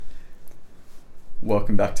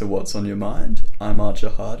Welcome back to What's on Your Mind. I'm Archer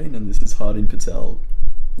Harding and this is Harding Patel.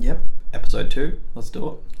 Yep, episode 2. Let's do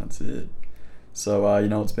it. That's it. So, you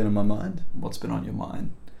know what's been on my mind? What's been on your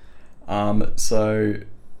mind? So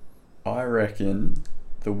I reckon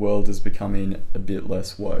the world is becoming a bit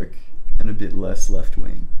less woke and a bit less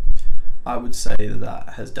left-wing. I would say that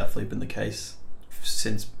has definitely been the case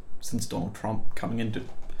since Donald Trump coming into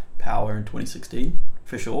power in 2016,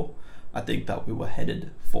 for sure. I think that we were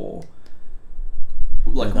headed for...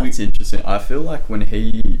 That's interesting. I feel like when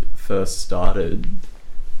he first started...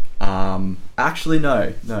 actually,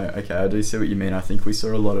 no. Okay, I do see what you mean. I think we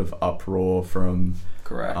saw a lot of uproar from...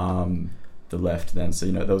 Correct. The left then. So,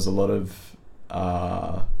 there was a lot of...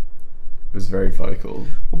 it was very vocal.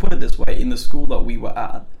 We'll put it this way. In the school that we were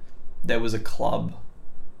at, there was a club,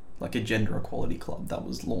 like a gender equality club that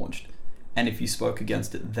was launched. And if you spoke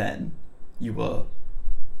against it then, you were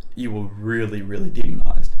really, really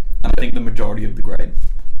demonized. And I think the majority of the grade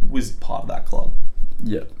was part of that club.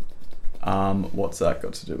 Yeah. What's that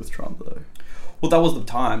got to do with Trump, though? Well, that was the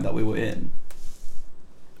time that we were in.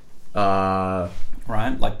 Right?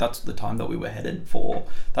 Like, that's the time that we were headed for.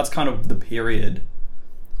 That's kind of the period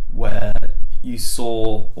where you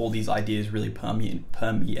saw all these ideas really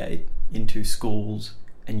permeate into schools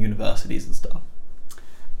and universities and stuff.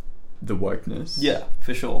 The wokeness? Yeah,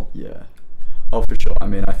 for sure. Yeah. Oh, for sure. I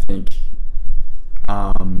mean, I think...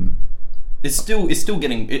 It's still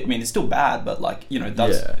getting... I mean, it's still bad, but, like,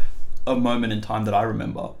 that's a moment in time that I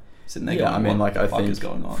remember sitting there going, what the fuck is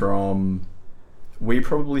going on? From... We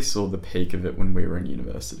probably saw the peak of it when we were in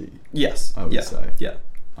university. Yes. I would say. Yeah.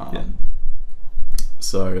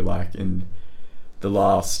 So, like, in the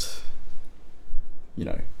last,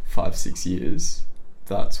 5-6 years,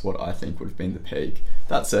 that's what I think would have been the peak.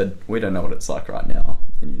 That said, we don't know what it's like right now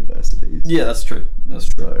in universities. Yeah, that's true. That's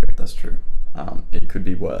true. It could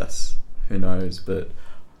be worse. Who knows? But,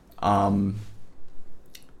 no,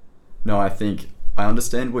 I think I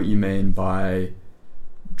understand what you mean by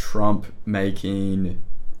Trump making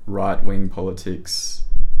right-wing politics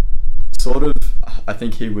sort of... I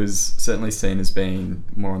think he was certainly seen as being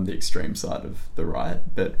more on the extreme side of the right,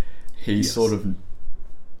 but he sort of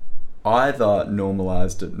either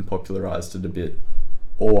normalized it and popularized it a bit,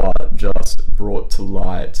 or just brought to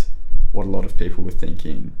light what a lot of people were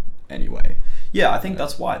thinking anyway. Yeah, I think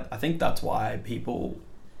that's why people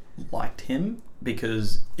liked him,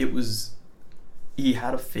 because he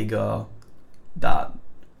had a figure that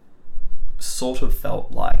sort of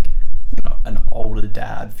felt like an older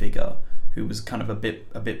dad figure who was kind of a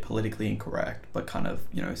bit politically incorrect, but kind of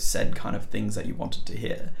said kind of things that you wanted to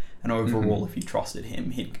hear. And overall, if you trusted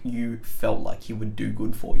him, you felt like he would do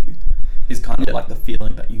good for you. Is kind of like the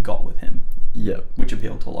feeling that you got with him. Yeah, which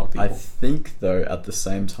appealed to a lot of people. I think though, at the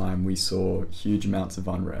same time, we saw huge amounts of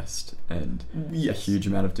unrest and a huge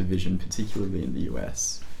amount of division, particularly in the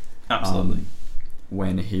US. Absolutely.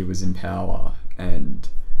 When he was in power, and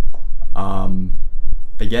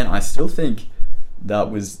again, I still think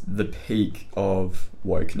that was the peak of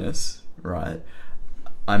wokeness, right?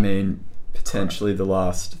 I mean, potentially the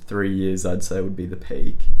last 3 years, I'd say, would be the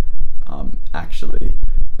peak, actually.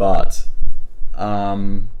 But,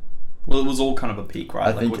 well, it was all kind of a peak, right?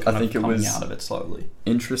 I think it was coming out of it slowly.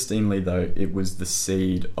 Interestingly, though, it was the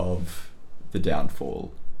seed of the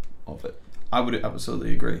downfall of it. I would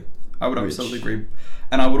absolutely agree. Absolutely agree.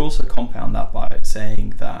 And I would also compound that by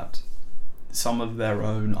saying that some of their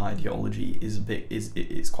own ideology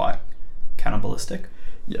is quite cannibalistic.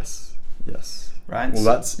 Yes. Right? Well,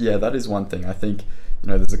 that is one thing. I think,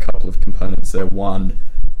 there's a couple of components there. One,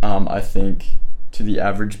 I think to the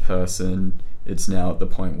average person, it's now at the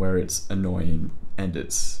point where it's annoying and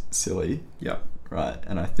it's silly. Yeah. Right?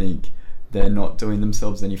 And I think they're not doing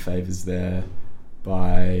themselves any favors there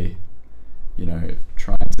by,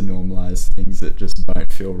 trying to normalize things that just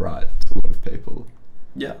don't feel right to a lot of people.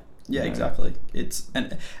 Yeah. Yeah, exactly. It's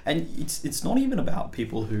and it's not even about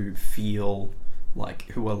people who feel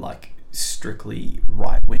who are strictly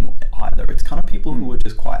right wing either. It's kind of people who are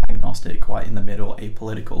just quite agnostic, quite in the middle,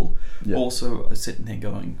 apolitical. Yeah. Also are sitting there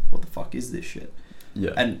going, "What the fuck is this shit?"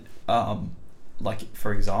 Yeah. And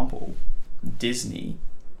for example, Disney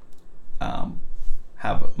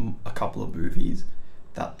have a couple of movies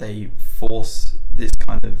that they force this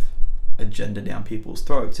kind of agenda down people's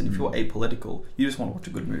throats, and if you're apolitical, you just want to watch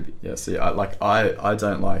a good movie. Yeah, see, I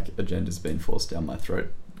don't like agendas being forced down my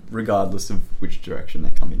throat, regardless of which direction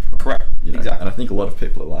they're coming from. Correct. Exactly. And I think a lot of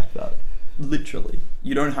people are like that. Literally.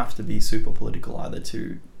 You don't have to be super political either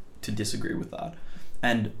to disagree with that.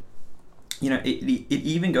 And it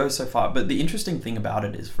even goes so far. But the interesting thing about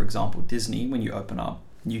it is, for example, Disney, when you open up,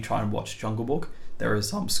 you try and watch Jungle Book, there is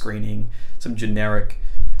some screening, some generic.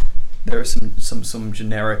 There are some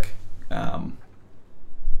generic.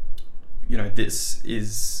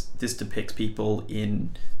 This depicts people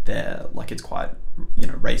in their, like, it's quite,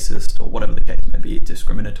 racist or whatever the case may be,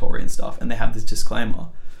 discriminatory and stuff, and they have this disclaimer,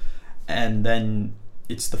 and then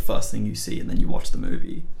it's the first thing you see, and then you watch the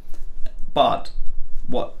movie. But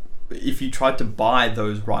what if you tried to buy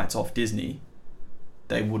those rights off Disney?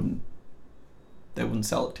 They wouldn't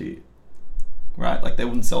sell it to you, right? Like, they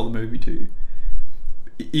wouldn't sell the movie to you.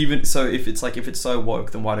 Even so, if it's so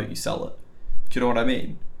woke, then why don't you sell it? Do you know what I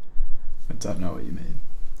mean? I don't know what you mean.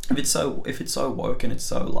 If it's so woke and it's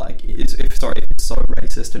so if it's so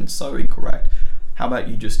racist and so incorrect, how about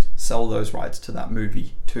you just sell those rights to that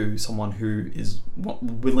movie to someone who is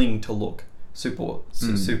willing to look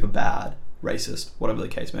super bad, racist, whatever the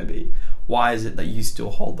case may be? Why is it that you still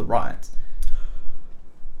hold the rights?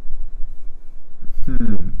 I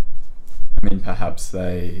mean, perhaps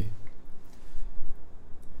I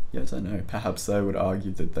don't know. Perhaps they would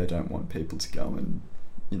argue that they don't want people to go and,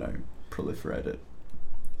 proliferate it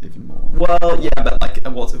even more. Well, yeah, but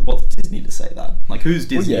what's Disney to say that? Like, who's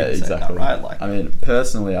Disney to say that, right? Like, I mean,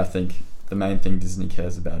 personally, I think the main thing Disney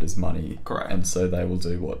cares about is money. Correct. And so they will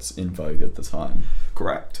do what's in vogue at the time.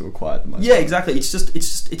 Correct. To acquire the most. Yeah, exactly. It's just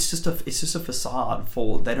a facade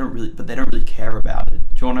for they don't really care about it.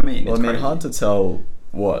 Do you know what I mean? Well, it's crazy. Hard to tell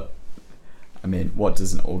what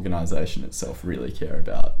does an organisation itself really care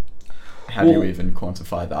about? How do you even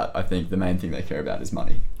quantify that? I think the main thing they care about is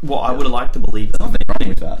money. Well, I would like to believe there's nothing wrong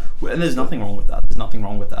with that. And there's nothing wrong with that. There's nothing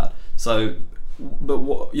wrong with that. So, but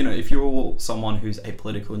what, if you're someone who's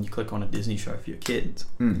apolitical and you click on a Disney show for your kids,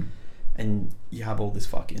 and you have all this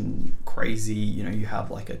fucking crazy, you have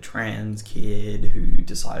like a trans kid who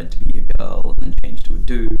decided to be a girl and then changed to a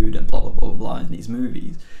dude and blah blah blah blah in these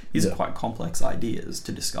movies. These are quite complex ideas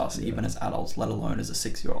to discuss, even as adults, let alone as a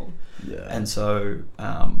 6-year-old. Yeah. And so,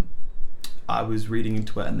 I was reading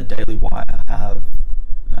into it, and the Daily Wire have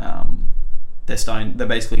they're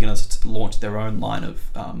basically going to launch their own line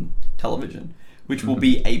of television, which will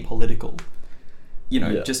be apolitical,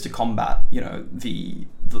 just to combat the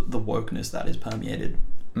wokeness that is permeated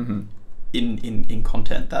in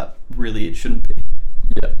content that really it shouldn't be.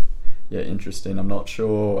 Yeah, interesting. I'm not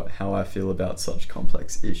sure how I feel about such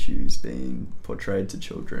complex issues being portrayed to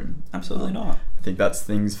children. Absolutely not. I think that's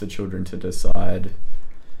things for children to decide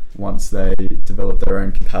once they develop their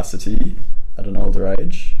own capacity at an older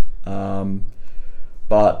age.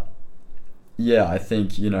 But yeah, I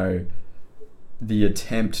think, the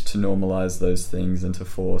attempt to normalize those things and to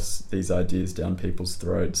force these ideas down people's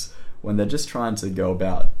throats when they're just trying to go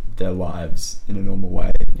about their lives in a normal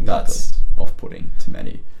way, that's off-putting to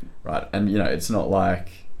many, right? And, it's not like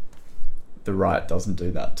the right doesn't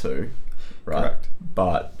do that too, right? Correct.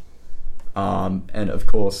 But, and of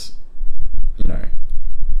course,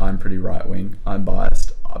 I'm pretty right-wing, I'm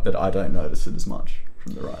biased, but I don't notice it as much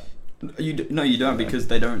from the right. You don't, because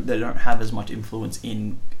they don't have as much influence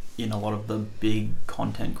in a lot of the big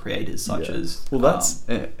content creators, such as... Well, that's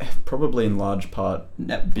probably in large part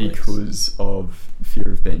Netflix. Because of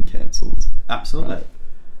fear of being cancelled. Absolutely.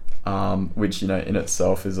 Right? Which, in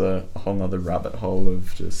itself is a whole other rabbit hole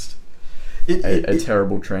of just a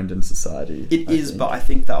terrible trend in society. It is, but I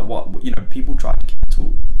think that people tried to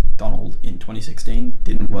cancel Donald in 2016,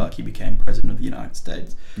 didn't work. He became president of the United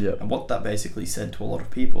States. Yep. And what that basically said to a lot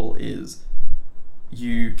of people is,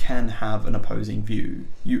 you can have an opposing view.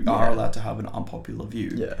 You are allowed to have an unpopular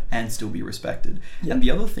view and still be respected. Yeah. And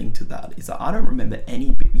the other thing to that is that I don't remember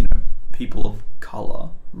any people of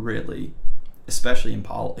colour, really, especially in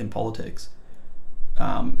politics,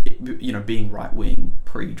 being right-wing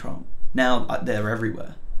pre-Trump. Now the're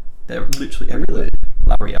everywhere. They're literally everywhere.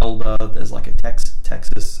 Larry Elder, there's like a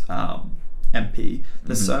Texas MP.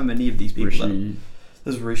 There's so many of these people.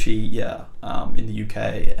 There's Rishi, in the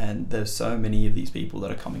UK, and there's so many of these people that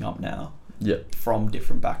are coming up now from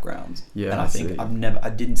different backgrounds. Yeah, and I think I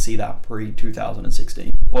didn't see that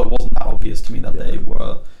pre-2016. Well, it wasn't that obvious to me that they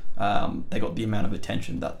were, they got the amount of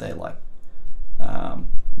attention that they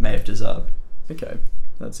may have deserved. Okay,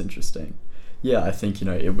 that's interesting. Yeah, I think,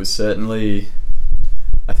 it was certainly...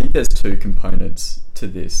 I think there's two components to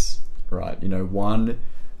this, right? One,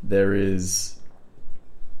 there is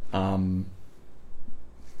the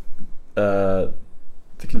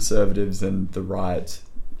Conservatives and the right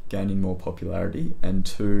gaining more popularity, and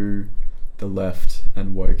two, the left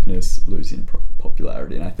and wokeness losing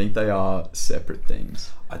popularity. And I think they are separate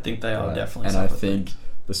things. I think they are definitely and separate I think things.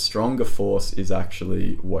 The stronger force is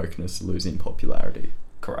actually wokeness losing popularity.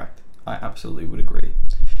 Correct. I absolutely would agree.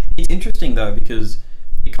 It's interesting though, because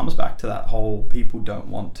it comes back to that whole people don't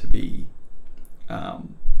want to be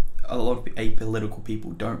a lot of apolitical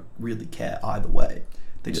people don't really care either way.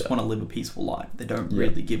 They just want to live a peaceful life. They don't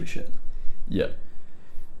really give a shit. Yeah.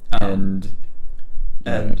 And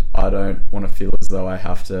I don't want to feel as though I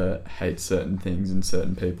have to hate certain things and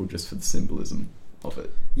certain people just for the symbolism of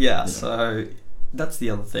it. Yeah, so that's the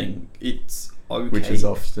other thing. It's okay. Which is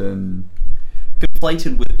often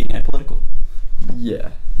conflated with being apolitical.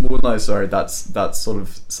 Yeah. Well, no, sorry. That's sort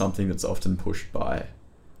of something that's often pushed by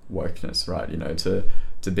wokeness, right? You know,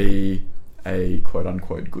 to be a quote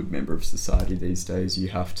unquote good member of society these days, you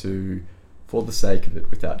have to, for the sake of it,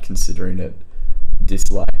 without considering it,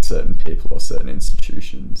 dislike certain people or certain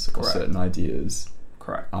institutions or certain ideas.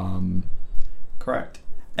 Correct.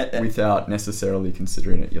 Without necessarily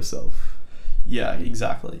considering it yourself. Yeah,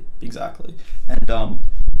 exactly. And I'm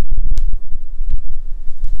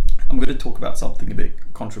going to talk about something a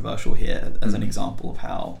bit controversial here as an example of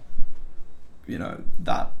how, you know,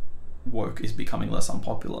 that woke is becoming less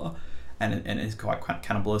unpopular and is quite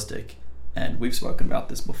cannibalistic. And we've spoken about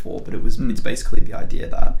this before, but it's basically the idea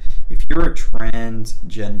that if you're a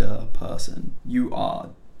transgender person, you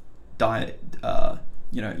are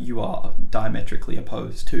diametrically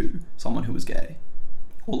opposed to someone who is gay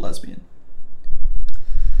or lesbian.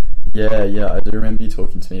 Yeah, I do remember you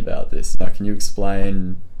talking to me about this. Now, can you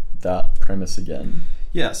explain that premise again?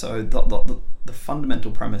 Yeah, so the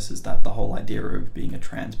fundamental premise is that the whole idea of being a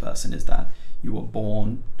trans person is that you were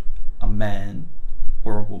born a man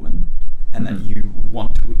or a woman, and then you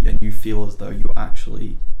want to, and you feel as though you're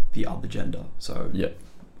actually the other gender. So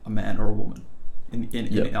a man or a woman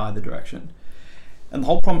in either direction. And the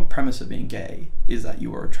whole premise of being gay is that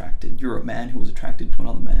you're a man who was attracted to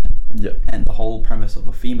another man. Yeah. And the whole premise of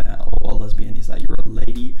a female or a lesbian is that you're a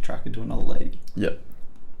lady attracted to another lady. Yeah.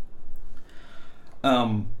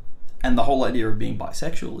 And the whole idea of being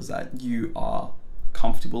bisexual is that you are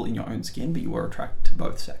comfortable in your own skin, but you are attracted to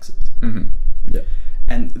both sexes. Mm-hmm. Yeah.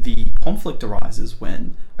 And the conflict arises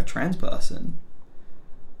when a trans person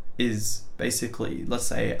is basically, let's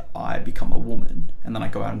say I become a woman and then I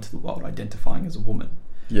go out into the world identifying as a woman.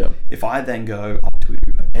 Yeah. If I then go up to a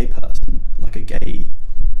gay person, like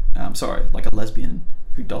a lesbian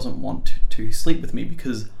who doesn't want to sleep with me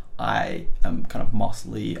because I am kind of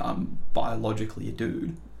muscly, I'm biologically a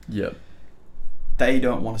dude. Yeah. They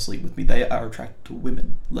don't want to sleep with me. They are attracted to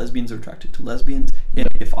women. Lesbians are attracted to lesbians. And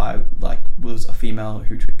if I was a female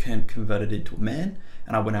who converted into a man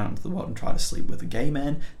and I went out into the world and tried to sleep with a gay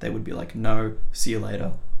man, they would be like, no, see you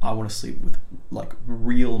later. I want to sleep with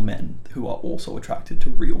real men who are also attracted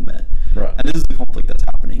to real men. Right. And this is the conflict that's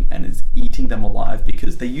happening and is eating them alive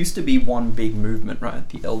because there used to be one big movement, right?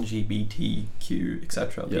 The LGBTQ,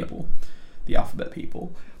 etc. people, the alphabet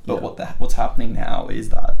people. But what's happening now is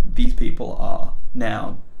that these people are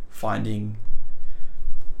now finding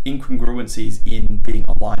incongruencies in being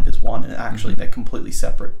aligned as one, and actually they're completely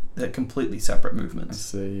separate. They're completely separate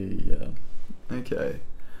movements. I see. Yeah. Okay.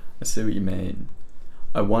 I see what you mean.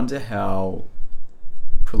 I wonder how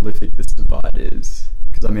prolific this divide is,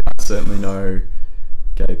 because I mean I certainly know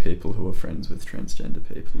gay people who are friends with transgender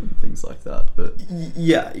people and things like that. But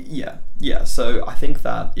yeah. So I think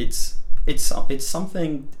that it's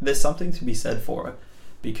something. There's something to be said for it,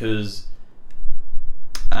 because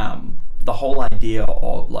the whole idea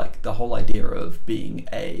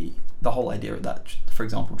that, for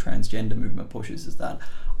example, transgender movement pushes is that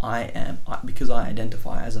because I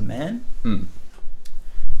identify as a man,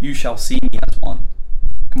 you shall see me as one,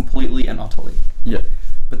 completely and utterly. Yeah.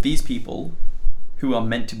 But these people who are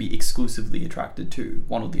meant to be exclusively attracted to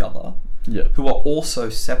one or the other, who are also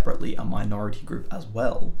separately a minority group as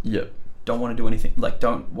well, don't want to do anything,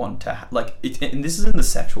 don't want to and this is in the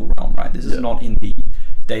sexual realm, right? This is not in the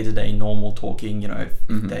day-to-day normal talking, if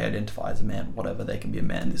they identify as a man, whatever, they can be a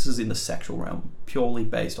man. This is in the sexual realm, purely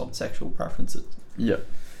based on sexual preferences.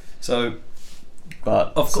 So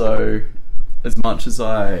as much as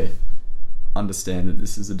I understand that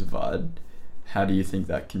this is a divide, how do you think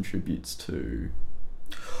that contributes to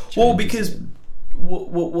it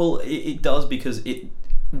does, because it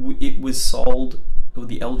was sold,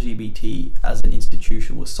 the LGBT as an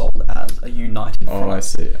institution was sold as a united front. I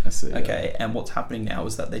see. Okay, and what's happening now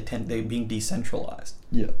is that they're being decentralized.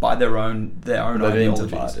 Yeah. By their own they're being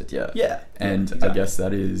divided. Yeah. Yeah. And exactly. I guess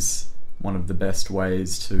that is one of the best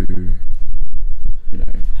ways to,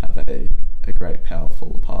 have a great power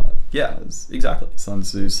fall apart. Yeah. As exactly. Sun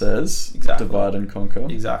Tzu says, exactly. Divide and conquer.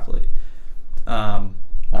 Exactly.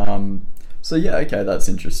 So yeah, okay, that's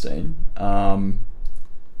interesting.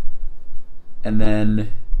 And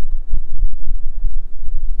then,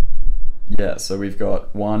 so we've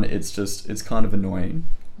got one, it's kind of annoying,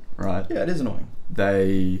 right? Yeah, it is annoying.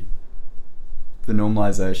 the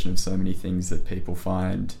normalization of so many things that people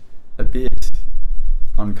find a bit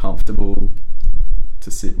uncomfortable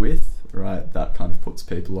to sit with, right? That kind of puts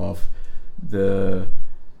people off. The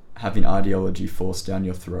having ideology forced down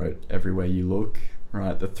your throat everywhere you look,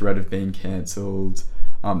 right? The threat of being cancelled.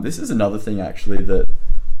 This is another thing actually that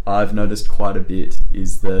I've noticed quite a bit,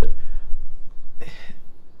 is that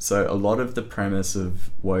so a lot of the premise of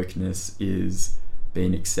wokeness is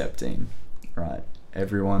being accepting, right?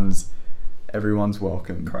 Everyone's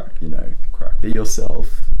welcome. Correct. You know, Correct. be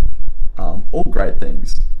yourself. All great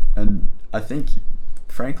things. And I think,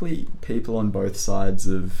 frankly, people on both sides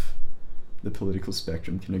of the political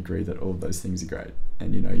spectrum can agree that all of those things are great.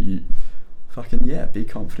 And, you know, you fucking, yeah, be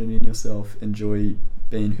confident in yourself, enjoy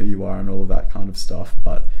being who you are and all of that kind of stuff.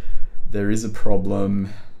 But there is a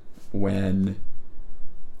problem when,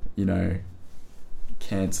 you know,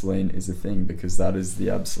 cancelling is a thing, because that is the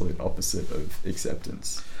absolute opposite of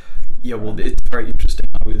acceptance. Yeah, well, it's very interesting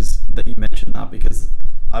that you mentioned that, because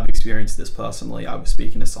I've experienced this personally. I was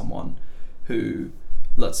speaking to someone who,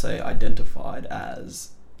 let's say, identified as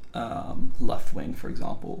left-wing, for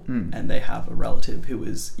example, and they have a relative who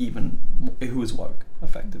is woke,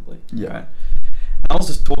 effectively. Yeah. Right? I was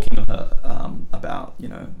just talking to her about, you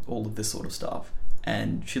know, all of this sort of stuff,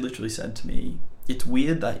 and she literally said to me, it's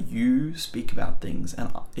weird that you speak about things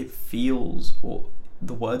and it feels, or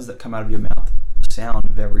the words that come out of your mouth sound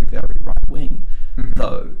very, very right-wing,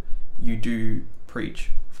 though you do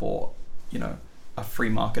preach for, you know, a free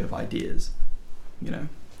market of ideas, you know,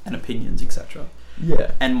 and opinions, etc.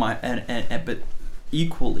 Yeah. And but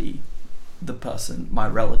equally, the person, my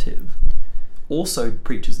relative, also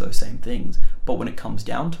preaches those same things, but when it comes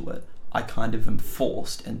down to it, I kind of am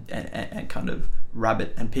forced and kind of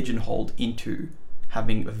rabbit and pigeonholed into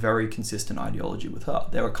having a very consistent ideology with her.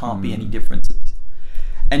 There can't be any differences.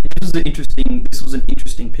 And this was an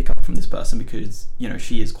interesting pickup from this person, because, you know,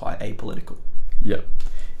 she is quite apolitical. Yep.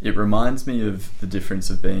 It reminds me of the difference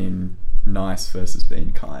of being nice versus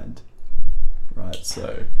being kind. Right,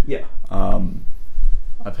 so yeah.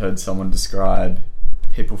 I've heard someone describe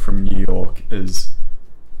people from New York as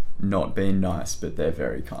not being nice, but they're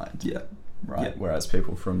very kind. Yeah. Right. Yeah. Whereas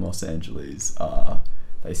people from Los Angeles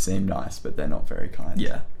they seem nice, but they're not very kind.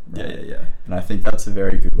 Yeah. Right? Yeah. And I think that's a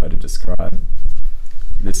very good way to describe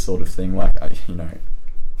this sort of thing. Like, you know,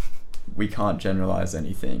 we can't generalize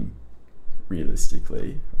anything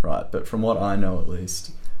realistically, right? But from what I know, at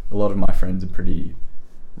least, a lot of my friends are pretty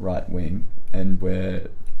right wing, and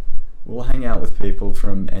we'll hang out with people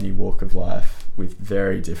from any walk of life with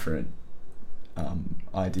very different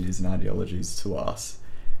ideas and ideologies to us,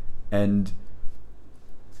 and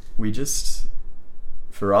we just,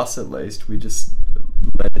 for us at least, we just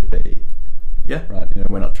let it be. Yeah. Right. You know,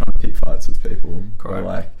 we're not trying to pick fights with people. Correct.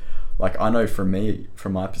 We're like I know from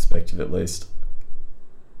my perspective at least,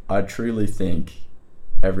 I truly think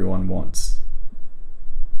everyone wants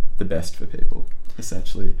the best for people,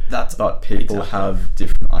 essentially. But people exactly. have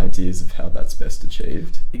different ideas of how that's best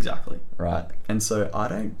achieved. Exactly. Right. And so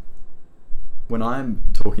when I'm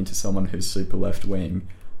talking to someone who's super left wing,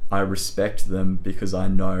 I respect them because I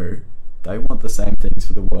know they want the same things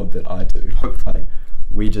for the world that I do. Hopefully.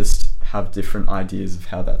 We just have different ideas of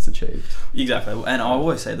how that's achieved. Exactly. And I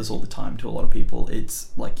always say this all the time to a lot of people.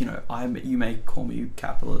 It's like, you know, you may call me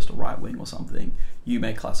capitalist or right wing or something. You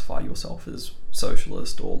may classify yourself as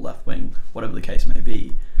socialist or left wing, whatever the case may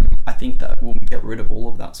be. I think that when we get rid of all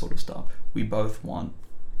of that sort of stuff, we both want,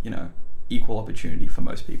 you know, equal opportunity for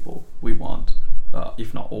most people. We want,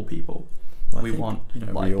 if not all people, we want, you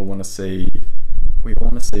know, like, we all want to see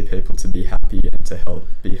people to be happy and to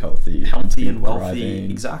be healthy and wealthy.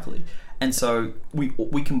 thriving. Exactly. And so we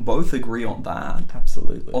can both agree on that.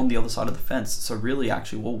 Absolutely. On the other side of the fence. So really,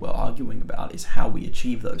 actually, what we're arguing about is how we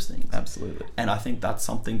achieve those things. Absolutely. And I think that's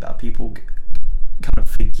something that people kind of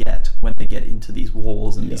forget when they get into these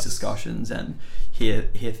wars and these discussions, and hear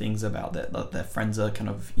things about that their friends are kind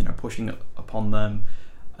of, you know, pushing upon them.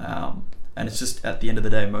 And it's just, at the end of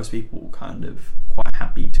the day, most people kind of quite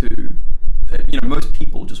happy to, you know, most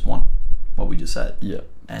people just want what we just said. Yeah.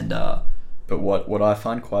 And but what I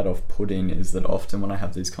find quite off-putting is that often when I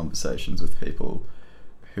have these conversations with people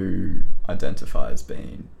who identify as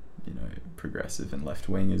being, you know, progressive and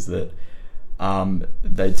left-wing, is that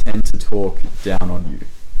they tend to talk down on you.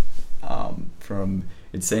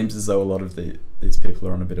 It seems as though a lot of these people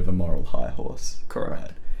are on a bit of a moral high horse. Correct.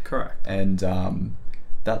 Right? Correct. And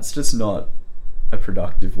that's just not a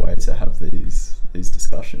productive way to have these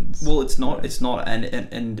discussions. Well, it's not. It's not,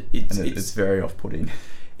 and it's very off-putting.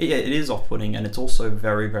 Yeah, it is off-putting, and it's also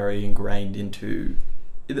very, very ingrained into,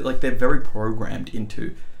 like, they're very programmed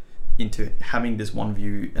into into having this one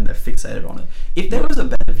view and they're fixated on it. If there is a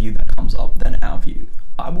better view that comes up than our view,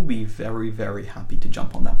 I will be very, very happy to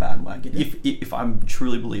jump on that bandwagon if I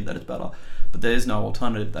truly believe that it's better. But there is no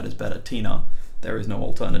alternative that is better. Tina, there is no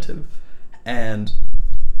alternative. And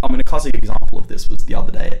I mean, a classic example of this was the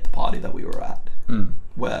other day at the party that we were at,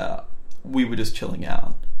 where we were just chilling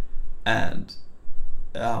out, and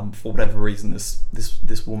for whatever reason,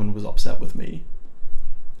 this woman was upset with me,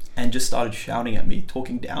 and just started shouting at me,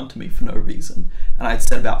 talking down to me for no reason. And I had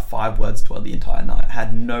said about 5 words to her the entire night.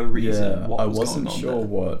 Had no reason what was going on. I wasn't sure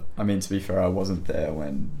what. I mean, to be fair, I wasn't there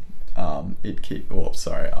when it kicked. Well,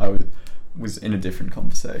 sorry, I was in a different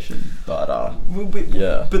conversation, but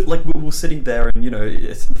But like we were sitting there, and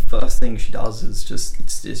it's the first thing she does is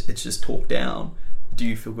just talk down. Do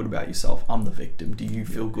you feel good about yourself? I'm the victim. Do you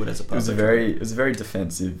feel good as a person? It was a very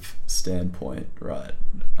defensive standpoint, right?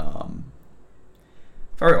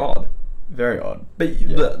 Very odd. Very odd. But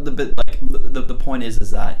the point is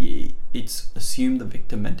that it's assume the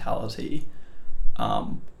victim mentality,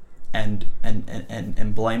 and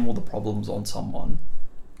blame all the problems on someone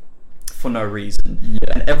for no reason.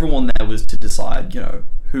 Yeah. And everyone there was to decide,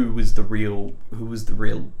 who was the real, who was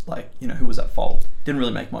at fault. Didn't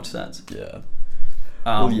really make much sense. Yeah.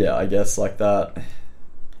 I guess like that.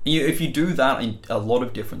 If you do that in a lot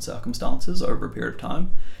of different circumstances over a period of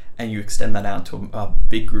time, and you extend that out to a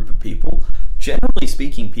big group of people, generally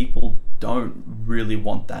speaking, people don't really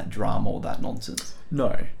want that drama or that nonsense.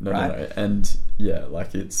 No. And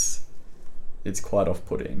it's quite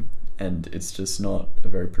off-putting, and it's just not a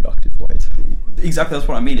very productive way to be. Exactly, that's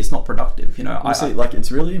what I mean. It's not productive,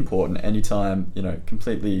 it's really important anytime,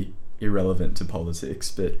 completely irrelevant to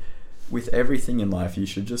politics, but with everything in life, you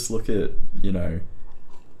should just look at,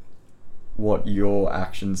 what your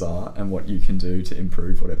actions are and what you can do to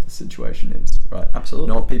improve whatever the situation is, right? Absolutely.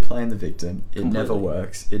 Not be playing the victim. It Completely. Never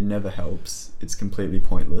works. It never helps. It's completely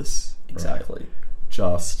pointless. Exactly. Right?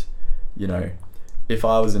 Just, if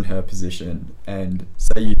I was in her position and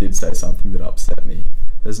say you did say something that upset me,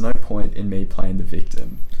 there's no point in me playing the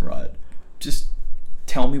victim, right? Just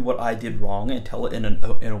tell me what I did wrong and tell it in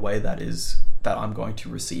a way that I'm going to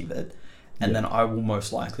receive it. And then I will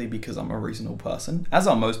most likely, because I'm a reasonable person, as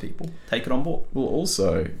are most people, take it on board. Well,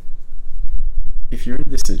 also, if you're in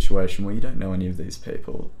this situation where you don't know any of these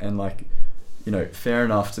people, and fair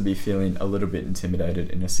enough to be feeling a little bit intimidated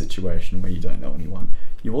in a situation where you don't know anyone,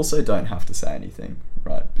 you also don't have to say anything,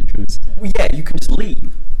 right? Because... Well, yeah, you can just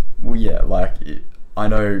leave. Well, yeah, I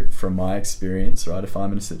know from my experience, right, if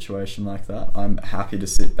I'm in a situation like that, I'm happy to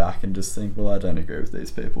sit back and just think, well, I don't agree with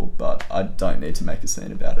these people, but I don't need to make a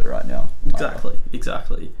scene about it right now. Exactly.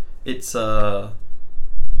 It's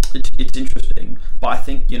interesting, but I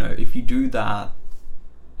think, if you do that,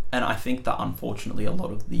 and I think that unfortunately a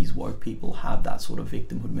lot of these woke people have that sort of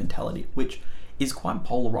victimhood mentality, which is quite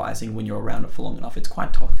polarizing when you're around it for long enough. It's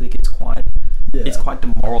quite toxic, it's quite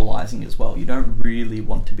demoralizing as well. You don't really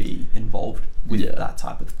want to be involved with that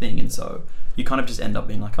type of thing, and so you kind of just end up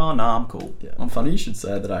being like, oh, nah, I'm cool. Yeah. I'm funny you should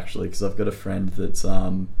say that, actually, because I've got a friend that's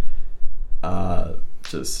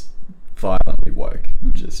just violently woke,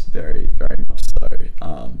 just very, very much so,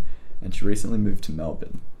 and she recently moved to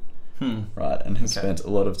Melbourne, right, and has spent a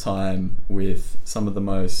lot of time with some of the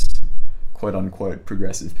most quote-unquote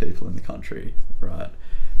progressive people in the country, right,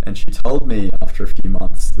 and she told me after a few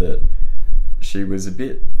months that she was a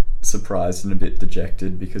bit surprised and a bit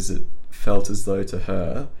dejected because it felt as though to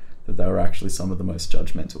her that they were actually some of the most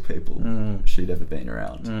judgmental people she'd ever been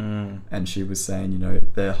around. And she was saying,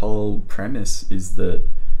 their whole premise is that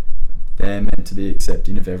they're meant to be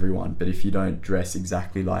accepting of everyone, but if you don't dress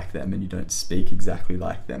exactly like them and you don't speak exactly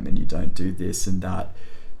like them and you don't do this and that,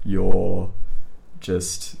 you're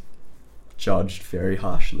just judged very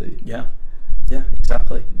harshly. Yeah,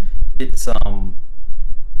 exactly. It's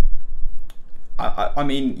I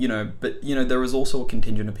mean, but there is also a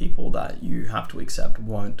contingent of people that you have to accept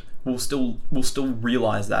will still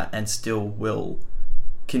realize that and still will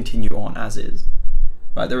continue on as is.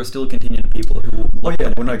 Right? There are still a contingent of people who will look at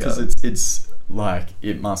it and go, because it's like,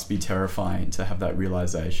 it must be terrifying to have that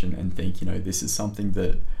realization and think, this is something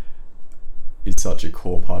that is such a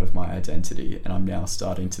core part of my identity, and I'm now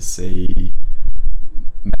starting to see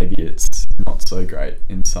maybe it's not so great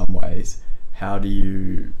in some ways. How do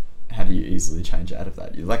you easily change out of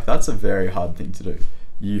that? That's a very hard thing to do.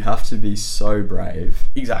 You have to be so brave.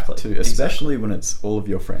 Exactly. Especially when it's all of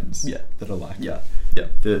your friends that are like that. Yeah.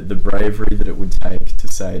 The bravery that it would take to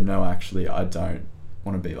say, no, actually, I don't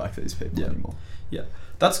want to be like these people anymore. Yeah.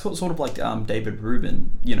 That's sort of like David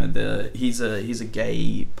Rubin. He's a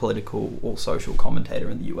gay political or social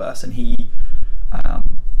commentator in the US, and he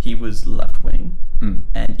was left left wing.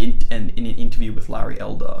 And in an interview with Larry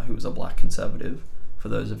Elder, who was a black conservative, for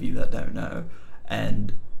those of you that don't know,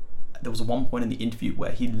 and there was one point in the interview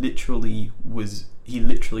where he literally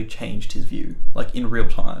changed his view, like in real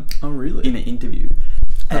time. Oh, really? In an interview.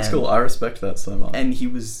 That's cool. I respect that so much. And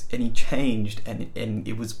he changed, and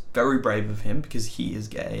it was very brave of him because he is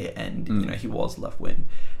gay, and you know, he was left wing,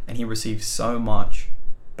 and he received so much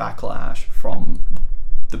backlash from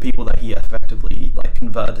the people that he effectively like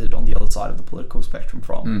converted on the other side of the political spectrum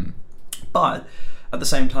from. But at the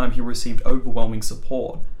same time, he received overwhelming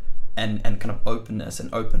support and kind of openness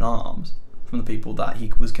and open arms from the people that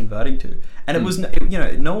he was converting to. And it was, you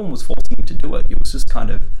know, no one was forcing him to do it. It was just kind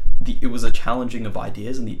of it was a challenging of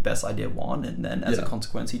ideas, and the best idea won, and then as a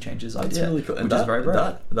consequence he changed his idea. That's really cool. Which is very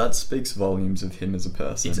brave. That speaks volumes of him as a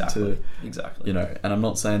person. Exactly. You know, and I'm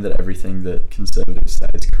not saying that everything that conservatives say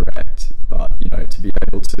is correct, but you know, to be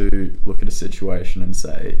able to look at a situation and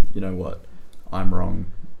say, you know what, I'm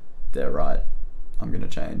wrong, they're right, I'm going to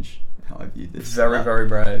change how I view this. Very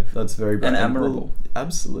brave. That's very brave. And admirable.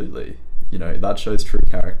 Absolutely. You know, that shows true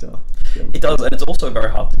character. It does, and it's also very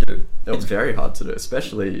hard to do. It's very hard to do,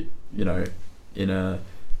 especially, you know, in a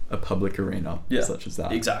public arena such as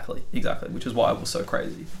that. Exactly, which is why it was so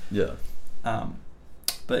crazy. Yeah.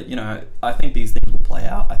 But, you know, I think these things will play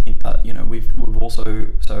out. I think that, you know, we've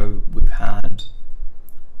had,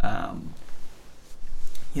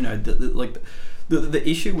 you know, the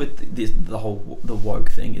issue with the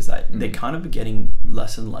woke thing is that they're kind of getting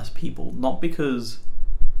less and less people, not because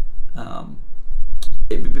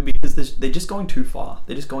because they're just going too far.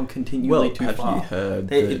 They're just going continually too far. Have you heard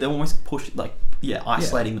they're almost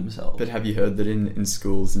isolating themselves. But have you heard that in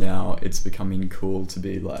schools now it's becoming cool to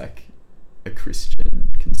be like a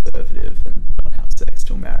Christian conservative and not have sex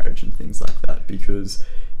till marriage and things like that, because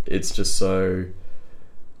it's just so,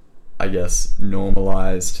 I guess,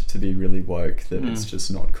 normalized to be really woke that it's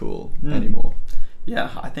just not cool anymore.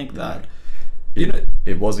 Yeah, I think that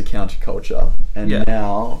it was a counterculture, and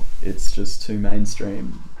now it's just too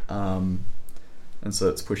mainstream, and so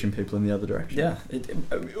it's pushing people in the other direction. Yeah,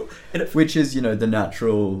 which is, you know, the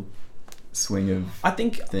natural swing of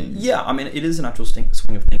things. Yeah, I mean, it is a natural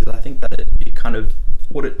swing of things. I think that it kind of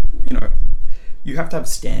you know, you have to have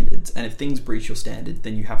standards, and if things breach your standards,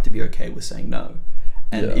 then you have to be okay with saying no.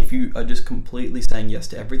 And if you are just completely saying yes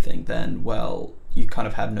to everything, then well, you kind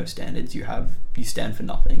of have no standards. You stand for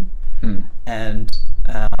nothing. And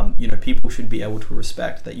you know, people should be able to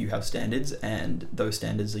respect that you have standards, and those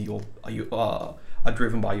standards are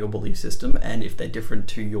driven by your belief system. And if they're different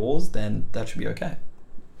to yours, then that should be okay.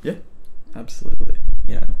 Yeah, absolutely.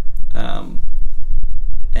 You know,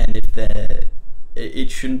 and if it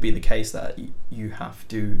shouldn't be the case that you have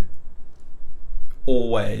to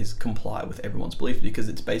always comply with everyone's beliefs, because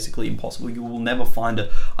it's basically impossible. You will never find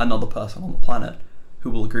another person on the planet who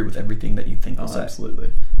will agree with everything that you think or say.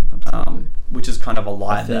 Absolutely. Which is kind of a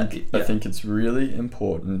lie. I think it's really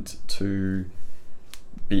important to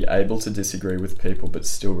be able to disagree with people but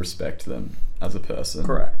still respect them as a person.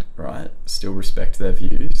 Correct. Right? Still respect their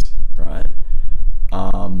views, right?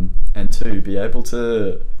 And two, be able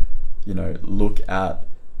to, you know, look at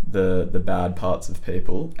the bad parts of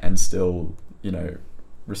people and still, you know,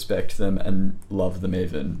 respect them and love them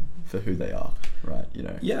even for who they are, right? You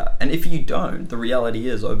know. Yeah, and if you don't, the reality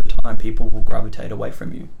is over time people will gravitate away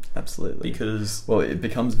from you. Absolutely. Because it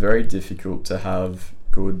becomes very difficult to have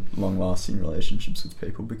good, long-lasting relationships with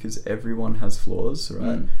people because everyone has flaws,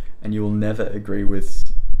 right? And you will never agree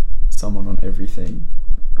with someone on everything,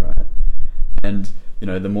 right? And, you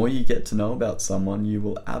know, the more you get to know about someone, you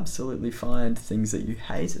will absolutely find things that you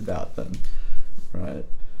hate about them, right?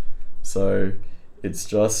 So it's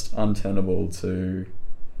just untenable to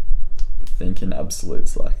think in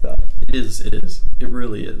absolutes like that. It is. It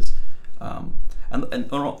really is.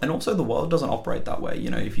 And also the world doesn't operate that way. You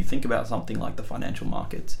know, if you think about something like the financial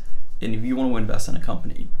markets, and if you want to invest in a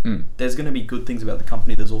company, there's going to be good things about the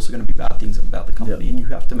company. There's also going to be bad things about the company, and you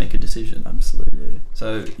have to make a decision. Absolutely.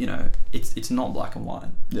 So, you know, it's not black and white.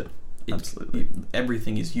 Yeah, absolutely.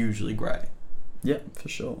 Everything is usually grey. Yeah, for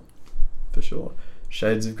sure.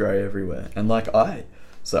 Shades of grey everywhere. And like I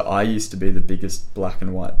used to be the biggest black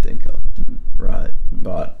and white thinker, right?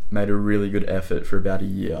 But made a really good effort for about a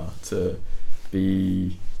year to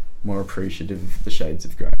be more appreciative of the shades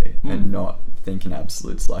of grey and not think in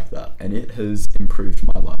absolutes like that. And it has improved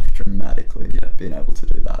my life dramatically, being able to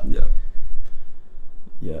do that.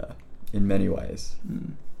 Yeah, in many ways.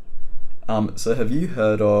 So have you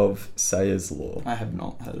heard of Sayers Law? I have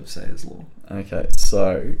not heard of Sayers Law. Okay,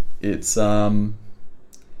 so it's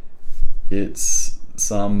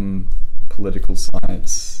some political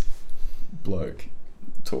science bloke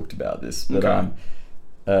talked about this, but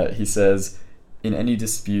Okay. he says, in any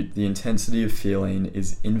dispute, the intensity of feeling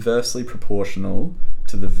is inversely proportional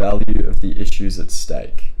to the value of the issues at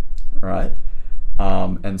stake, right?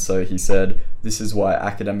 And so he said, this is why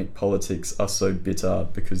academic politics are so bitter,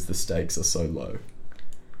 because the stakes are so low.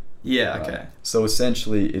 Yeah, Right? okay. So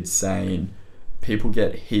essentially it's saying people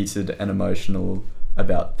get heated and emotional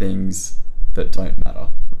about things that don't matter,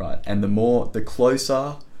 right? And the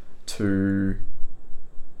closer to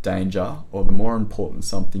danger, or the more important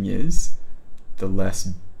something is, the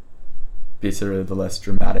less bitter, the less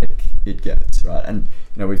dramatic it gets, right? And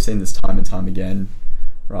we've seen this time and time again,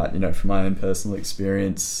 right? From my own personal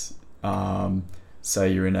experience,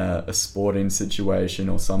 say you're in a sporting situation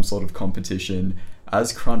or some sort of competition,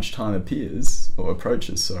 as crunch time approaches,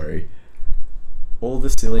 all the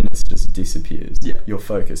silliness just disappears. Yeah. You're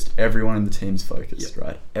focused. Everyone in the team's focused, Yeah.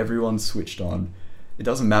 right? Everyone's switched on. It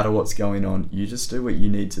doesn't matter what's going on. You just do what you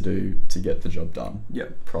need to do to get the job done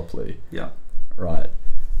properly. Yeah. Right.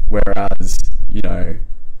 Whereas,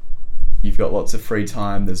 you've got lots of free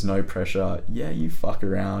time, there's no pressure. Yeah, you fuck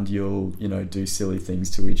around, you'll, do silly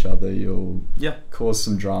things to each other, you'll cause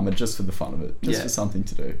some drama just for the fun of it, just for something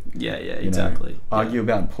to do. Yeah, exactly. Argue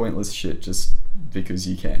about pointless shit just because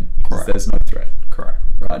you can. Correct. There's no threat. Correct.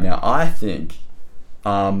 Right, now I think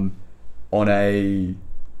on a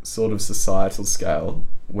sort of societal scale,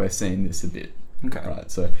 we're seeing this a bit. Okay. Right,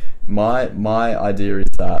 so my idea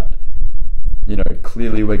is that,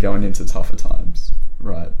 clearly we're going into tougher times,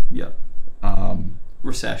 right? Yeah.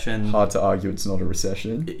 Recession. Hard to argue it's not a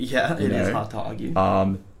recession. Yeah, it is hard to argue.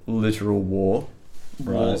 Literal war.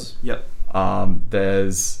 Wars. Right? Yep.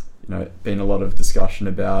 There's, been a lot of discussion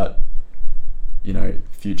about,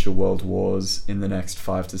 future world wars in the next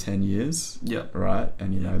 5 to 10 years. Yep. Right?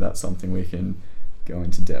 And, that's something we can go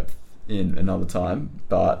into depth in another time.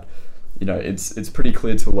 But, it's pretty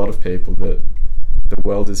clear to a lot of people that the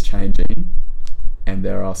world is changing, and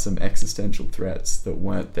there are some existential threats that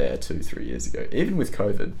weren't there 2-3 years ago, even with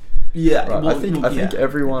COVID. Yeah, right? well, I think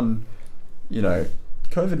everyone,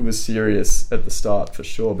 COVID was serious at the start for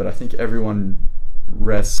sure, but I think everyone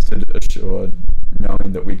rested assured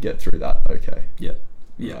knowing that we'd get through that. Okay. Yeah.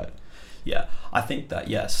 Right. Yeah. I think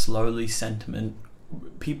that slowly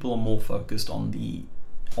people are more focused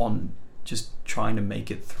on just trying to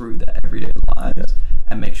make it through their everyday lives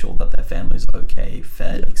and make sure that their family's okay,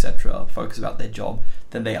 fed, etc. Focus about their job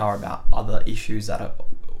than they are about other issues that are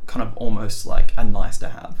kind of almost like a nice to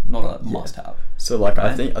have, not a must have. So right?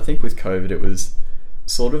 I think with COVID it was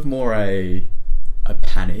sort of more a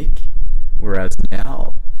panic, whereas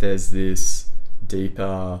now there's this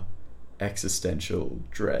deeper existential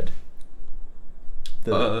dread.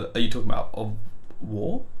 Are you talking about of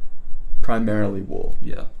war? Primarily war.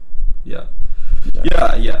 Yeah. Yeah.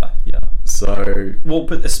 So, well,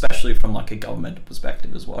 but especially from like a governmental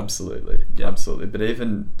perspective as well. Absolutely. But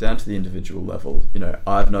even down to the individual level,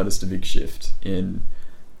 I've noticed a big shift in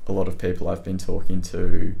a lot of people I've been talking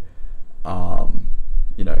to.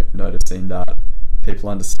 Noticing that people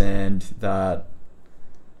understand that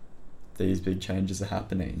these big changes are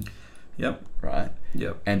happening. Yep. Right.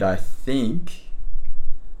 Yep. And I think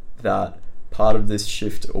that part of this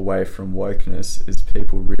shift away from wokeness is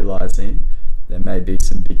people realizing there may be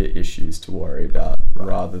some bigger issues to worry about,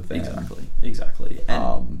 rather than exactly.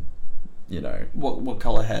 And what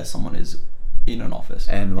color hair someone is in an office,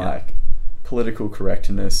 and political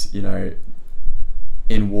correctness.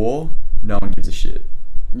 In war, no one gives a shit.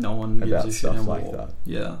 No one gives about a shit stuff in like war. that.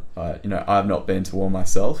 Yeah. I've not been to war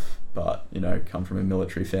myself, but come from a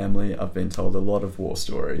military family. I've been told a lot of war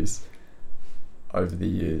stories over the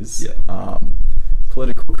years. Yeah.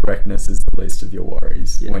 Political correctness is the least of your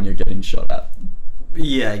worries when you're getting shot at.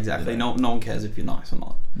 Yeah, exactly. No one cares if you're nice or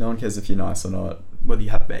not. No one cares if you're nice or not. Whether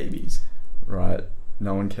you have babies. Right.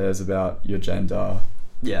 No one cares about your gender.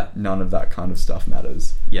 Yeah. None of that kind of stuff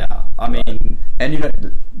matters. Yeah. I mean...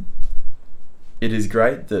 And it is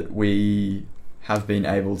great that we have been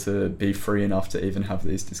able to be free enough to even have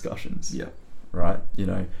these discussions. Yeah. Right?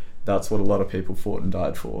 That's what a lot of people fought and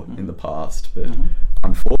died for in the past. But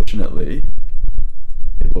unfortunately,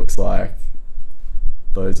 it looks like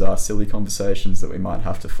those are silly conversations that we might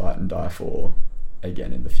have to fight and die for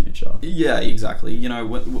again in the future. Yeah, exactly.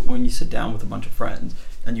 When you sit down with a bunch of friends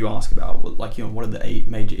and you ask about, what are the 8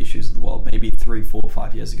 major issues of the world, maybe 3, 4,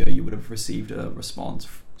 5 years ago, you would have received a response,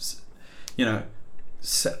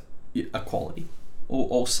 equality,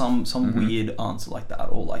 or some weird answer like that,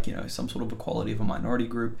 or some sort of equality of a minority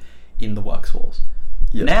group in the workforce.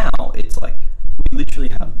 Yeah. Now it's like we literally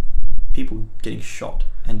have people getting shot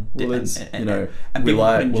and Well, it's, and you know, and will being put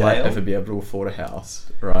I in will I jail. ever be able to afford a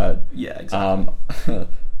house, right? Yeah, exactly.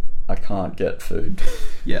 I can't get food.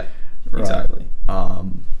 Yeah, Right. exactly.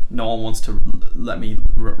 No one wants to let me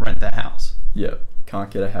rent their house. Yeah,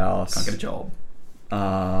 can't get a house. Can't get a job.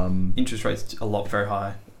 Interest rates are very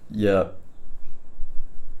high. Yeah.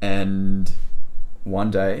 And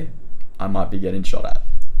one day, I might be getting shot at.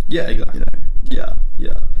 Yeah, exactly. You know.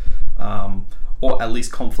 Yeah. Or at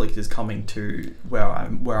least conflict is coming to where I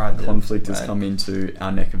live. Conflict has right? come into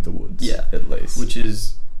our neck of the woods. Yeah. At least.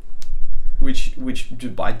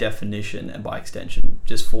 Which by definition and by extension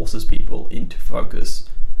just forces people into focus,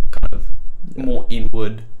 kind of more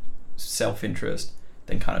inward self-interest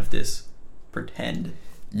than kind of this pretend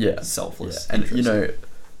selfless And interest. you know,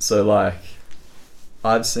 so like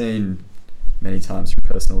I've seen many times from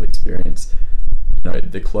personal experience, you know,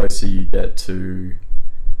 the closer you get to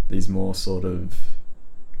these more sort of,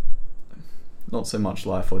 not so much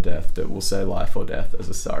life or death, but we'll say life or death as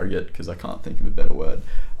a surrogate because I can't think of a better word.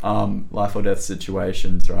 Life or death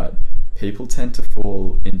situations, right? People tend to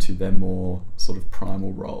fall into their more sort of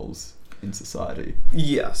primal roles in society.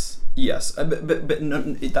 Yes, but no,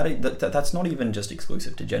 that's not even just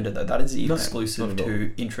exclusive to gender though. That is exclusive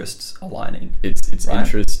to interests aligning. It's right?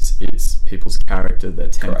 interests, it's people's character, their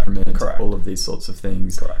temperament, Correct. all of these sorts of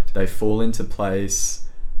things. Correct. They fall into place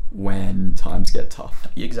when times get tough.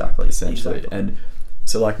 Exactly. Essentially. Exactly. And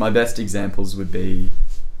so like my best examples would be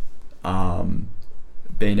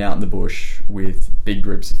being out in the bush with big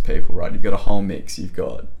groups of people, right? You've got a whole mix. You've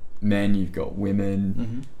got men, you've got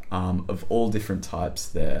women, of all different types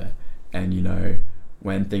there. And, you know,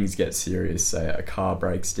 when things get serious, say a car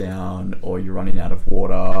breaks down or you're running out of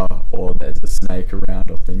water or there's a snake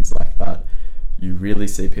around or things like that, you really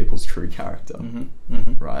see people's true character,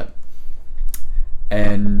 right?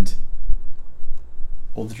 And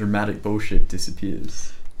all the dramatic bullshit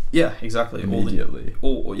disappears. Yeah, exactly. Immediately.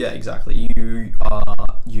 Exactly. You are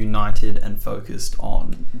united and focused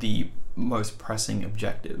on the most pressing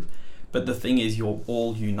objective. But the thing is, you're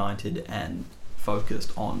all united and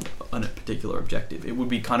focused on a particular objective. It would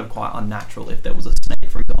be kind of quite unnatural if there was a snake,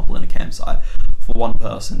 for example, in a campsite, for one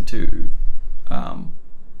person to,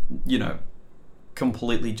 you know,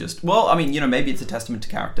 completely just, well, I mean, you know, maybe it's a testament to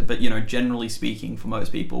character, but, you know, generally speaking, for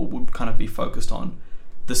most people, would kind of be focused on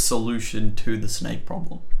the solution to the snake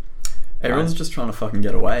problem. Everyone's just trying to fucking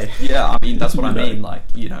get away. Yeah, I mean, that's what I You know? mean. Like,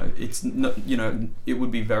 you know, it's not, you know, it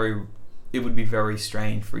would be very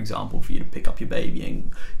strange, for example, for you to pick up your baby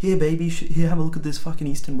and, here, baby, here, have a look at this fucking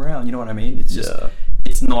Eastern Brown. You know what I mean? It's just,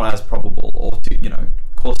 it's not as probable, or to, you know,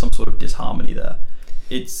 cause some sort of disharmony there.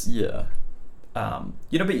 It's you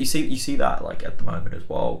know, but you see that like at the moment as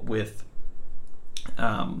well with,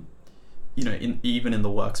 you know, even in the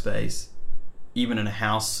workspace, even in a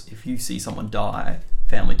house, if you see someone die,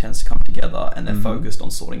 family tends to come together and they're focused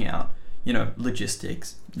on sorting out, you know,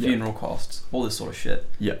 logistics, funeral costs, all this sort of shit.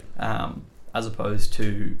 Yeah. As opposed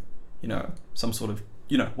to, you know, some sort of,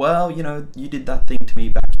 you know, well, you know, you did that thing to me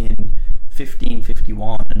back in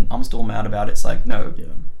 1551 and I'm still mad about it. It's like, no,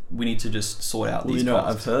 we need to just sort out these costs.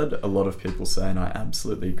 I've heard a lot of people say, and I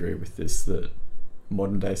absolutely agree with this, that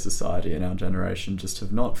modern day society and our generation just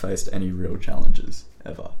have not faced any real challenges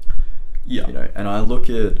ever. Yeah. You know, and I look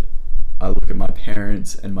at my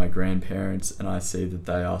parents and my grandparents and I see that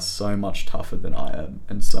they are so much tougher than I am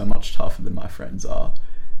and so much tougher than my friends are.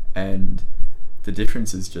 And the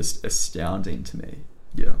difference is just astounding to me.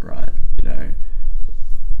 Yeah. Right. You know,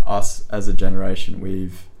 us as a generation,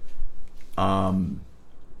 we've,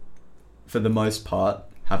 for the most part,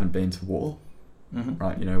 haven't been to war.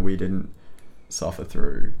 Right. You know, we didn't suffer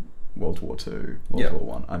through World War II, World War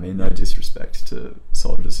One. I mean, no disrespect to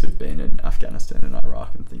soldiers who've been in Afghanistan and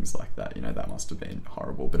Iraq and things like that. You know, that must have been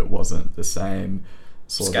horrible, but it wasn't the same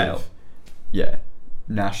sort of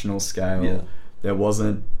national scale. Yeah. There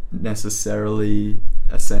wasn't necessarily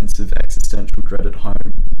a sense of existential dread at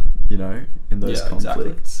home, you know, in those conflicts.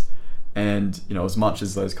 Exactly. And, you know, as much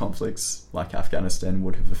as those conflicts like Afghanistan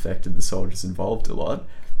would have affected the soldiers involved a lot,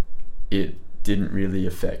 it didn't really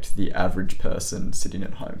affect the average person sitting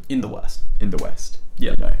at home. In the West.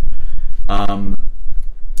 Yeah. You know.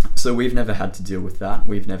 So we've never had to deal with that.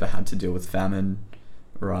 We've never had to deal with famine,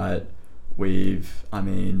 right?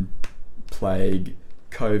 Plague,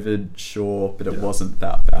 COVID, sure, but it wasn't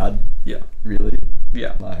that bad. Yeah. Really?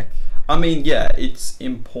 Yeah. Like, I mean, yeah, it's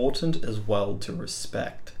important as well to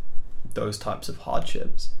respect those types of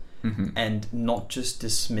hardships. And not just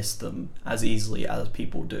dismiss them as easily as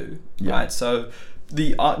people do, right? So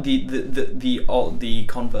the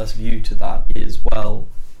converse view to that is, well,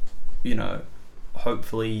 you know,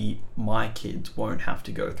 hopefully my kids won't have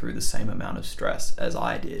to go through the same amount of stress as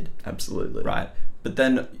I did. Absolutely. Right. But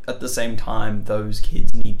then at the same time, those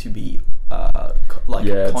kids need to be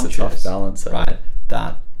conscious. It's a tough balance, right?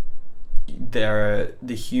 That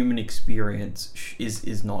the human experience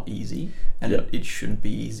is not easy, and it shouldn't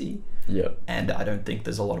be easy. Yeah. And I don't think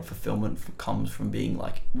there's a lot of fulfillment comes from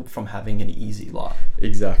from having an easy life.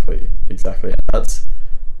 Exactly. And that's,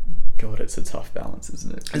 God, it's a tough balance,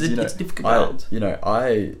 isn't it? It's difficult.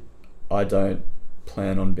 I don't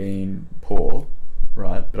plan on being poor,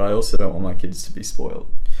 right? But I also don't want my kids to be spoiled.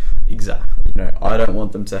 Exactly. I don't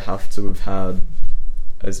want them to have to have had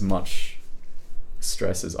as much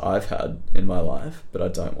stress as I've had in my life, but I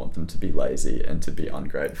don't want them to be lazy and to be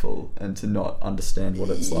ungrateful and to not understand what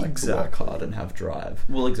it's like to work hard and have drive.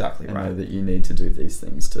 Well, exactly, and right. know that you need to do these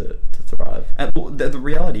things to thrive. And the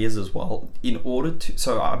reality is as well,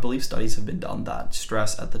 so I believe studies have been done that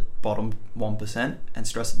stress at the bottom 1% and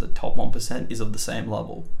stress at the top 1% is of the same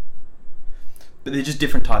level. But they're just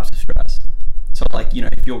different types of stress. So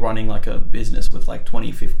if you're running like a business with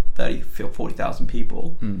 20, 50, 30, 40,000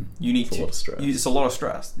 people, you need it's a lot of stress. It's a lot of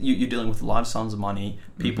stress. You're dealing with large sums of money,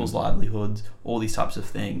 people's livelihoods, all these types of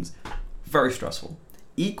things. Very stressful.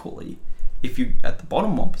 Equally, if you at the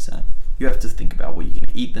bottom 1%, you have to think about what you're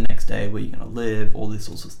going to eat the next day, where you're going to live, all these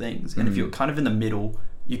sorts of things. And if you're kind of in the middle,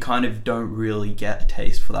 you kind of don't really get a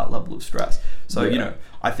taste for that level of stress. So,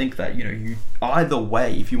 I think that, you either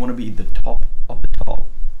way, if you want to be the top of the top,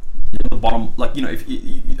 the bottom,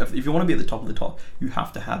 if you want to be at the top of the top, you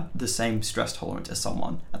have to have the same stress tolerance as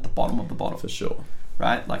someone at the bottom of the bottom. For sure.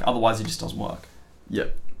 Right? Otherwise it just doesn't work.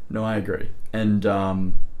 Yep. No, I agree. And,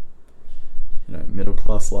 middle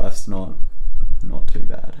class life's not too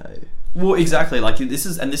bad, hey? Well, exactly. This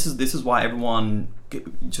is why everyone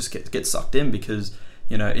just gets sucked in, because,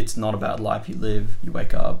 it's not about life you live. You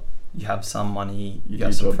wake up, you have some money, you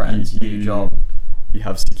have some friends, you do your job. You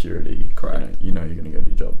have security. Correct. You're going to go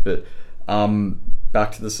do your job. But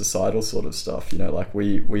back to the societal sort of stuff,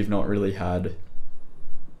 we've not really had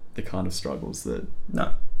the kind of struggles that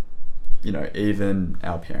even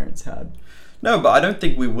our parents had. No, but I don't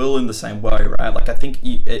think we will in the same way, right? I think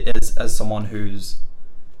as someone who's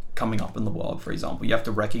coming up in the world, for example, you have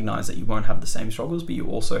to recognize that you won't have the same struggles, but you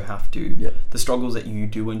also have to the struggles that you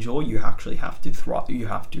do enjoy, you actually have to thrive. You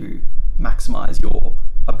have to maximize your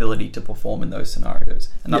ability to perform in those scenarios,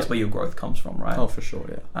 and that's where your growth comes from, right? Oh, for sure.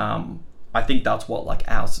 I think that's what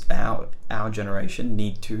our generation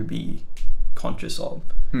need to be conscious of,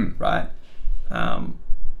 right?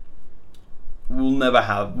 We'll never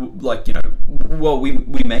have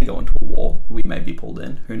we may go into a war, we may be pulled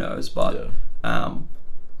in, who knows, but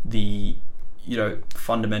the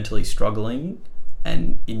fundamentally struggling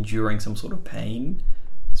and enduring some sort of pain,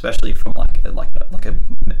 especially from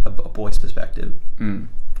a boy's perspective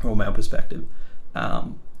or a male perspective,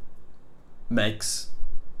 makes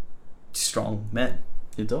strong men.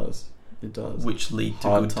 It does. Which lead to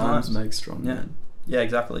hard good times. Make strong men. Yeah,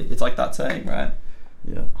 exactly. It's like that saying, right?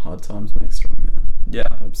 Yeah, hard times make strong men. Yeah,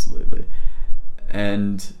 absolutely.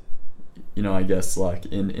 And I guess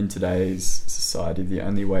in today's society, the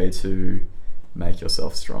only way to make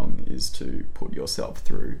yourself strong is to put yourself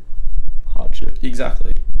through hardship.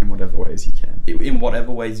 Exactly. In whatever ways you can. In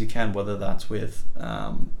whatever ways you can, whether that's with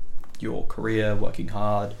your career, working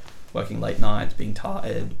hard, working late nights, being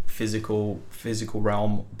tired, physical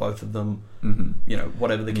realm, both of them.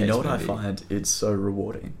 Whatever the case may be. You know what I find? It's so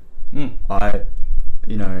rewarding. Mm.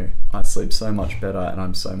 I sleep so much better and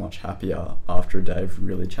I'm so much happier after a day of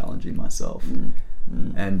really challenging myself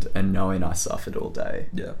and knowing I suffered all day.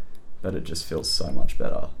 Yeah. But it just feels so much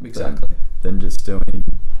better. Exactly. Than just doing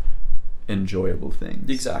enjoyable things.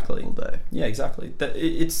 Exactly. All day. Yeah, exactly.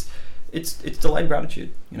 It's delayed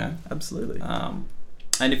gratitude, Absolutely.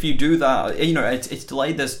 And if you do that, it's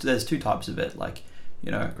delayed. There's two types of it,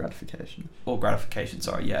 gratification. Or gratification,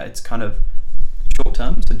 sorry. Yeah, it's kind of short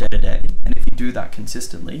term, so day to day. And if you do that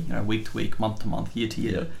consistently, week to week, month to month, year to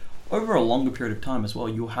year, over a longer period of time as well,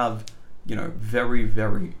 you'll have, very,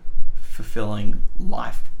 very fulfilling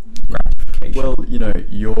life gratification. Well,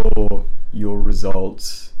 your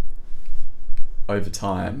results over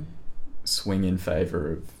time swing in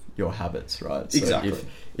favor of your habits, right? Exactly. So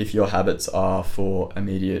if your habits are for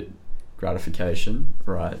immediate gratification,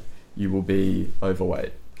 right, you will be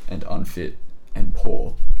overweight and unfit and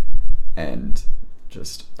poor and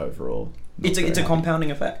just overall it's a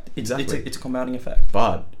compounding effect. Exactly. It's a compounding effect.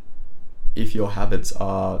 But if your habits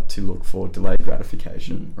are to look for delayed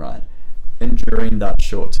gratification, right, enduring that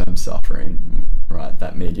short-term suffering, right,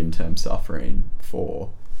 that medium-term suffering for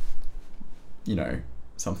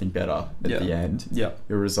something better at the end, your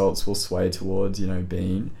results will sway towards,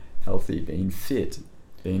 being healthy, being fit,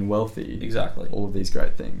 being wealthy. Exactly. All of these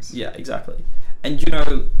great things. Yeah, exactly. And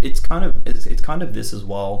it's kind of this as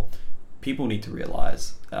well. People need to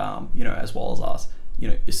realize, as well as us,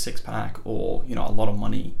 a six pack or a lot of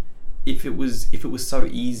money. If it was so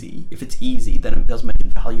easy, if it's easy, then it does make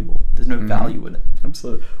it valuable. There's no value in it.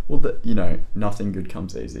 Absolutely. Well, nothing good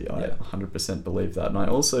comes easy. I 100% believe that, and I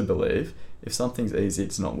also believe if something's easy,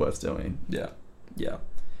 it's not worth doing. Yeah.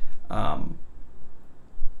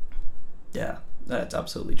 That's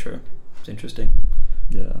absolutely true. It's interesting.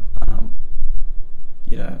 Yeah.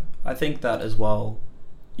 I think that as well.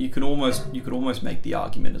 You could almost make the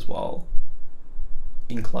argument as well.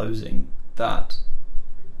 In closing, that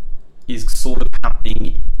is sort of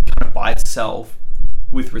happening kind of by itself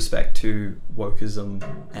with respect to wokeism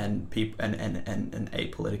and and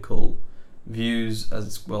apolitical views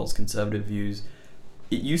as well as conservative views.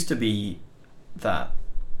 It used to be that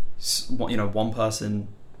one person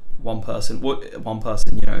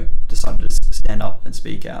decided to stand up and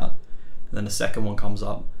speak out, and then the second one comes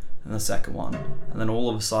up, and the second one, and then all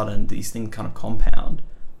of a sudden these things kind of compound,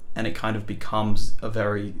 and it kind of becomes what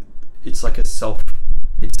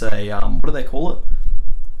do they call it?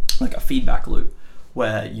 Like a feedback loop,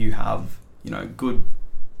 where you have good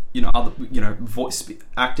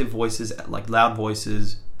active voices, like loud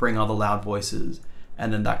voices bring other loud voices,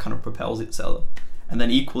 and then that kind of propels itself. And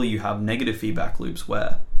then equally you have negative feedback loops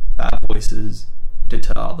where bad voices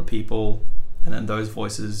deter other people, and then those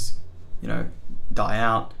voices die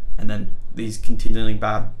out, and then these continually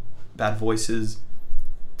bad voices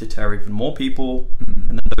deter even more people,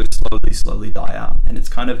 and then those slowly die out, and it's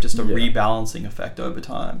kind of just a rebalancing effect over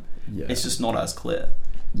time. It's just not as clear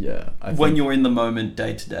when you're in the moment,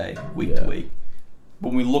 day to day, week to week.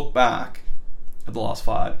 When we look back at the last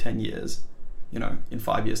 5-10 years, in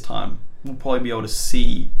 5 years time, we'll probably be able to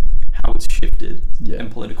see how it's shifted in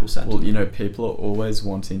political sentiment. Well, people are always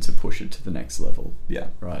wanting to push it to the next level. Yeah.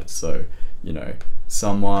 Right. So,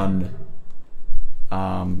 someone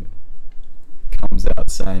comes out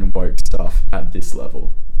saying woke stuff at this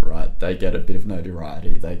level, right? They get a bit of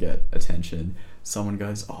notoriety, they get attention. Someone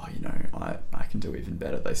goes, I can do even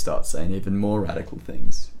better. They start saying even more radical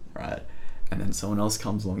things, right? And then someone else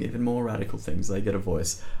comes along, even more radical things. They get a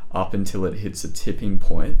voice up until it hits a tipping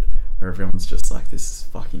point where everyone's just like, this is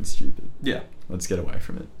fucking stupid. Yeah. Let's get away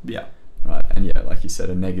from it. Yeah. Right. And like you said,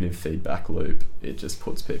 a negative feedback loop, it just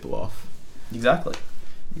puts people off. Exactly.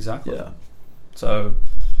 Yeah. So,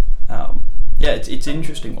 it's an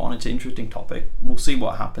interesting one. It's an interesting topic. We'll see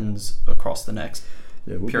what happens across the next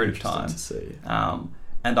period of time. To see.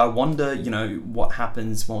 And I wonder, what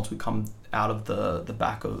happens once we come out of the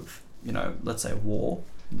back of, let's say a war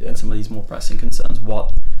and some of these more pressing concerns,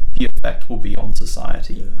 what the effect will be on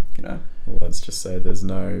society. Well, let's just say there's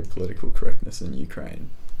no political correctness in Ukraine.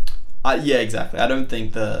 Exactly. I don't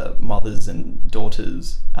think the mothers and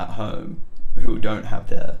daughters at home who don't have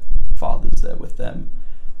their fathers there with them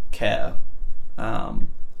care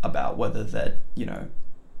about whether their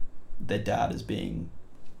dad is being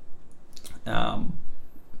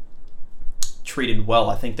treated well.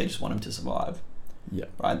 I think they just want him to survive. Yeah.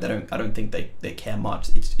 Right. I don't think they care much.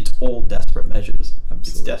 It's all desperate measures.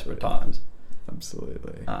 Absolutely. It's desperate times.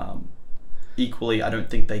 Absolutely. Equally, I don't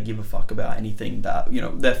think they give a fuck about anything that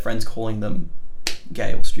their friends calling them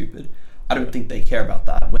gay or stupid. I don't think they care about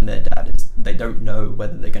that when their dad is. They don't know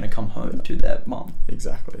whether they're going to come home to their mum.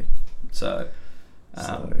 Exactly. So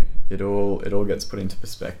it all gets put into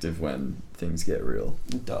perspective when things get real.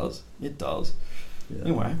 It does. Yeah.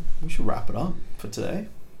 Anyway, we should wrap it up for today.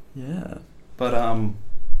 Yeah. But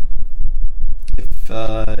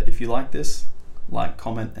if you like this, like,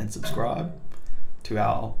 comment, and subscribe to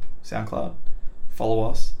our SoundCloud. Follow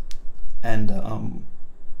us, and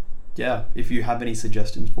if you have any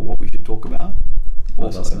suggestions for what we should talk about,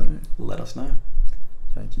 also let us know.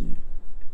 Thank you.